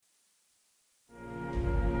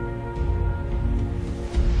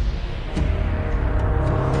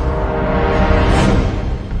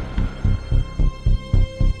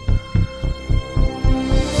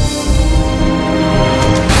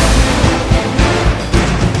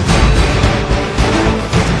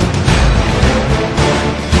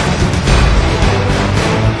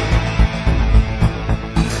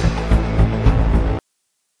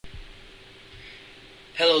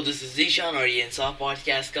ज़ीशान और ये इंसाफ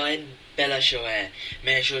पॉडकास्ट का पहला शो है.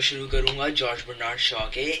 मैं शो शुरू करूंगा जॉर्ज बर्नार्ड शॉ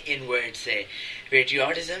के इन वर्ड से.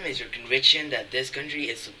 Patriotism is your conviction that this country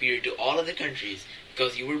is superior to all other countries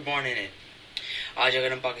because you were born in it. आज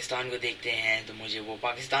अगर हम पाकिस्तान को देखते हैं तो मुझे वो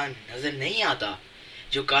पाकिस्तान नजर नहीं आता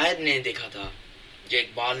जो कायद ने देखा था, जो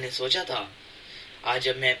इकबाल ने सोचा था. आज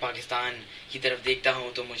जब मैं पाकिस्तान की तरफ देखता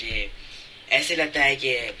हूँ तो मुझे ऐसे लगता है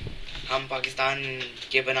कि हम पाकिस्तान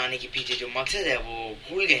के बनाने के पीछे जो मकसद है वो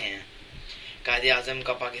भूल गए हैं. कायदे आज़म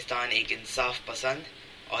का पाकिस्तान एक इंसाफ पसंद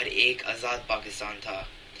और एक आज़ाद पाकिस्तान था.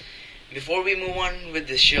 Before we move on with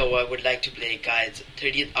this show, I would like to play Qaed's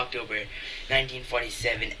 30th October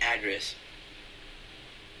 1947 address.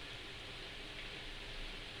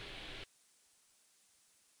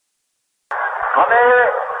 हमें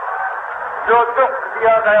जो दुख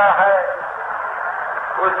दिया गया है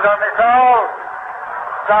उसका मिसाल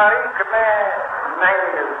तारीख में नहीं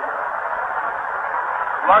मिलता,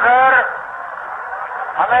 मगर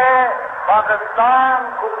हमें पाकिस्तान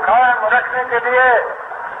को कायम रखने के लिए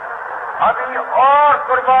अभी और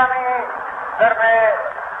कुर्बानी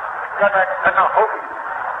करना होगी.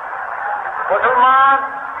 मुसलमान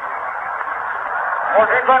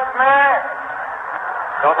मुसीबत में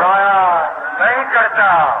घबराया नहीं करता.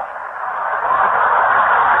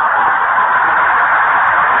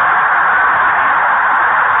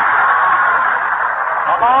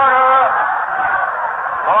 हमारे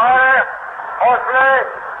हौसले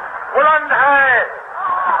बुलंद हैं.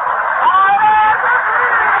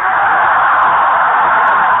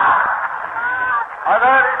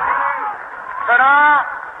 अगर इसी तरह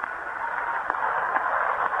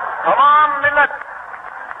तमाम मिलत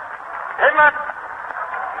हिम्मत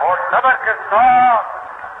और सब्र के साथ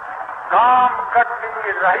काम करती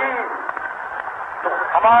रही तो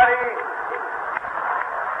हमारी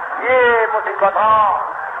ये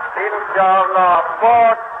मुसीबतें इंशाअल्लाह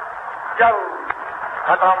बहुत जल्द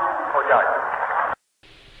खत्म हो जाएगी.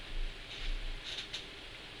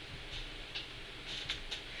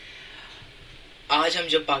 आज हम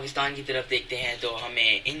जब पाकिस्तान की तरफ देखते हैं तो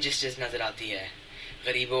हमें इनजस्टिस नजर आती है.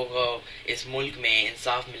 गरीबों को इस मुल्क में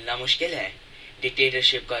इंसाफ मिलना मुश्किल है.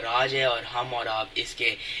 डिक्टेटरशिप का राज है और हम और आप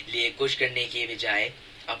इसके लिए कुछ करने के बजाय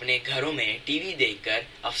अपने घरों में टीवी देखकर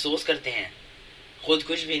अफसोस करते हैं, खुद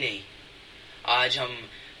कुछ भी नहीं. आज हम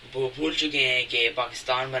भूल चुके हैं कि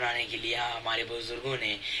पाकिस्तान बनाने के लिए हमारे बुजुर्गों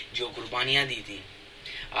ने जो कुर्बानियाँ दी थी.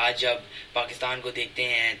 आज जब पाकिस्तान को देखते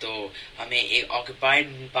हैं तो हमें एक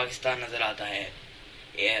ऑक्यूपाइड पाकिस्तान नज़र आता है,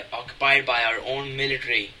 occupied by our own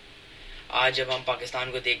military. आज जब हम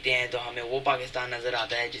पाकिस्तान को देखते हैं तो हमें वो पाकिस्तान नज़र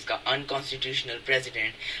आता है जिसका अनकॉन्स्टिट्यूशनल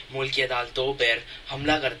प्रेसिडेंट मुल्क की अदालतों पर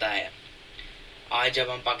हमला करता है. आज जब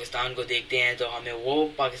हम पाकिस्तान को देखते हैं तो हमें वो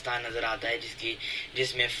पाकिस्तान नज़र आता है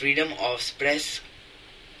जिसमें फ्रीडम ऑफ प्रेस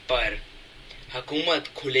पर हुकूमत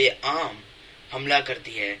खुले आम हमला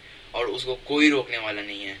करती है और उसको कोई रोकने वाला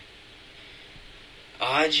नहीं है.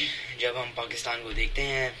 आज जब हम पाकिस्तान को देखते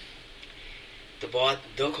हैं तो बहुत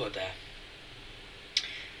दुख होता है.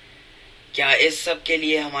 क्या इस सब के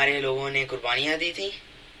लिए हमारे लोगों ने कुर्बानियाँ दी थी?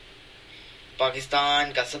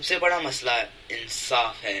 पाकिस्तान का सबसे बड़ा मसला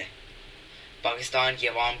इंसाफ है. पाकिस्तान की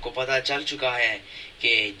आवाम को पता चल चुका है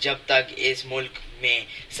कि जब तक इस मुल्क में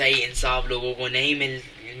सही इंसाफ लोगों को नहीं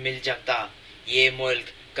मिल सकता, ये मुल्क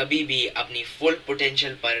कभी भी अपनी फुल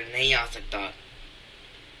पोटेंशियल पर नहीं आ सकता.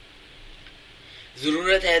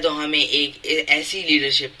 ज़रूरत है तो हमें एक ऐसी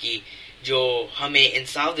लीडरशिप की जो हमें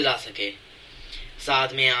इंसाफ दिला सके. साथ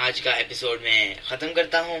में आज का एपिसोड में ख़त्म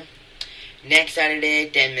करता हूँ. Next Saturday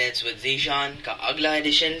 10 minutes with Zeeshan का अगला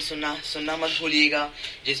एडिशन सुनना मत भूलिएगा,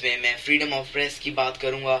 जिसमें मैं फ्रीडम ऑफ प्रेस की बात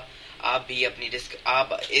करूँगा. आप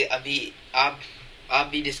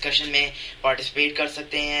भी डिस्कशन में पार्टिसिपेट कर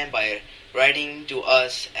सकते हैं by writing to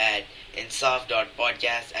us at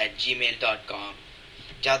insaf.podcast@gmail.com.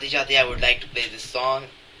 जाते जाते I would like to play this song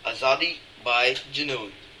Azadi by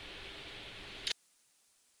Junoon.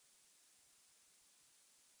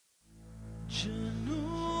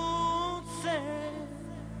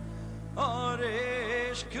 और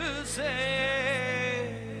इश्क से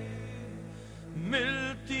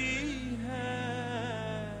मिलती है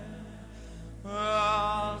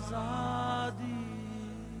आजादी.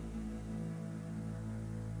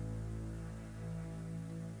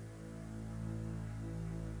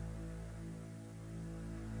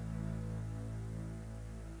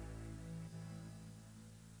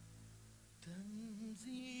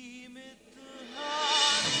 तंजीम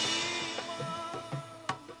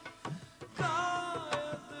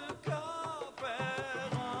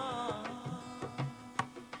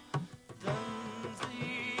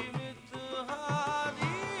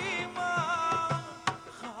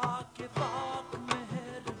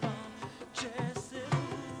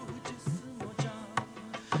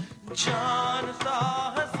जानता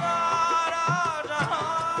है सारा जहां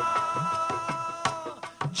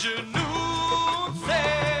जुनून से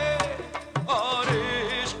और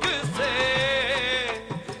इश्क से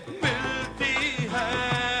मिलती है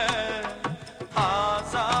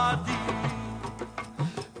आजादी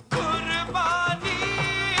कुर्बानी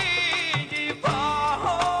की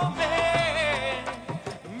बाहों में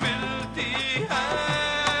मिलती है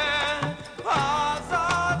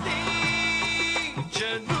आजादी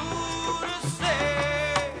जनूर से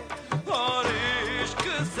और इश्क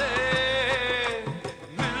से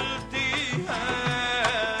मिलती है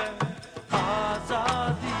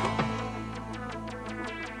आजादी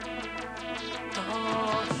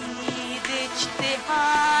توحید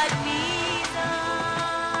اجتہاد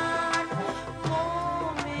میزان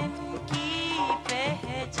مومن کی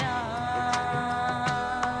پہچان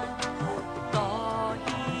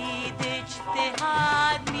توحید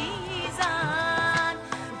اجتہاد میزان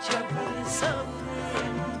جب سب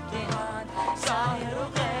امتحان ظاہر و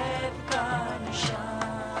غیب کا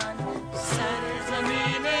نشان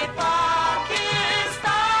سرزمین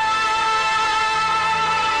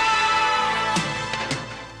پاکستان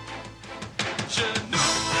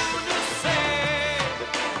جنون سے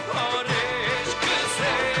اور عشق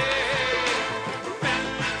سے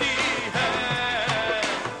ملتی ہے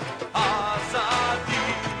آزادی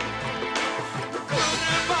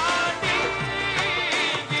قربانی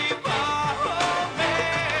کی باہوں میں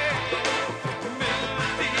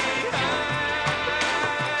ملتی ہے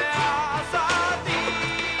آزادی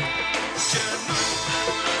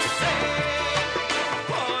جنون سے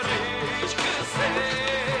اور عشق سے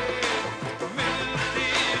ملتی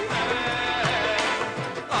ہے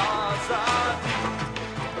آزادی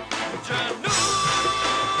جنون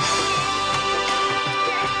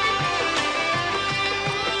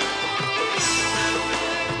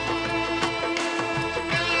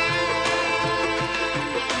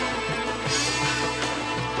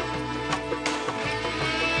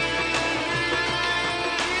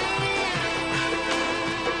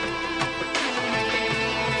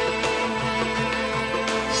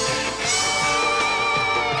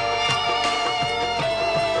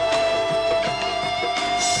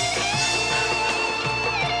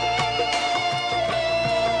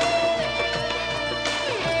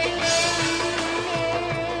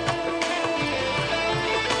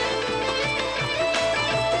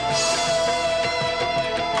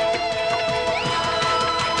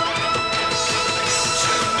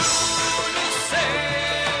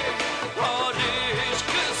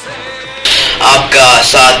آپ کا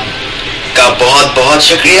ساتھ کا بہت بہت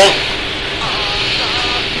شکریہ.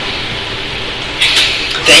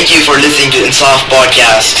 Thank you for listening to Insaf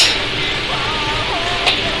Podcast.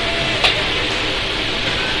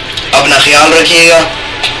 اپنا خیال رکھیے گا.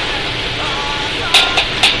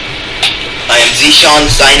 I am Zeeshan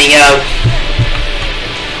signing out.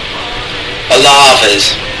 Allah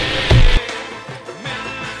Hafiz.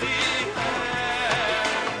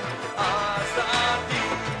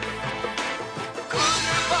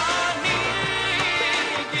 قربانی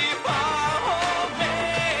کی باہوں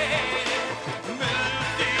میں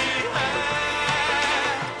ملتی ہے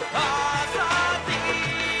آزادی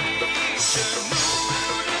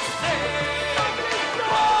جنون سے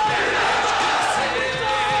اور عشق سے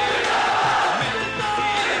ملتی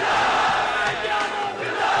ہے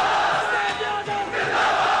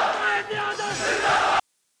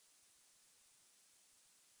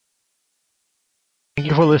Thank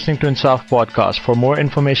you for listening to Insaf Podcast. For more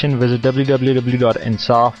information, visit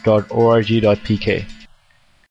www.insaf.org.pk.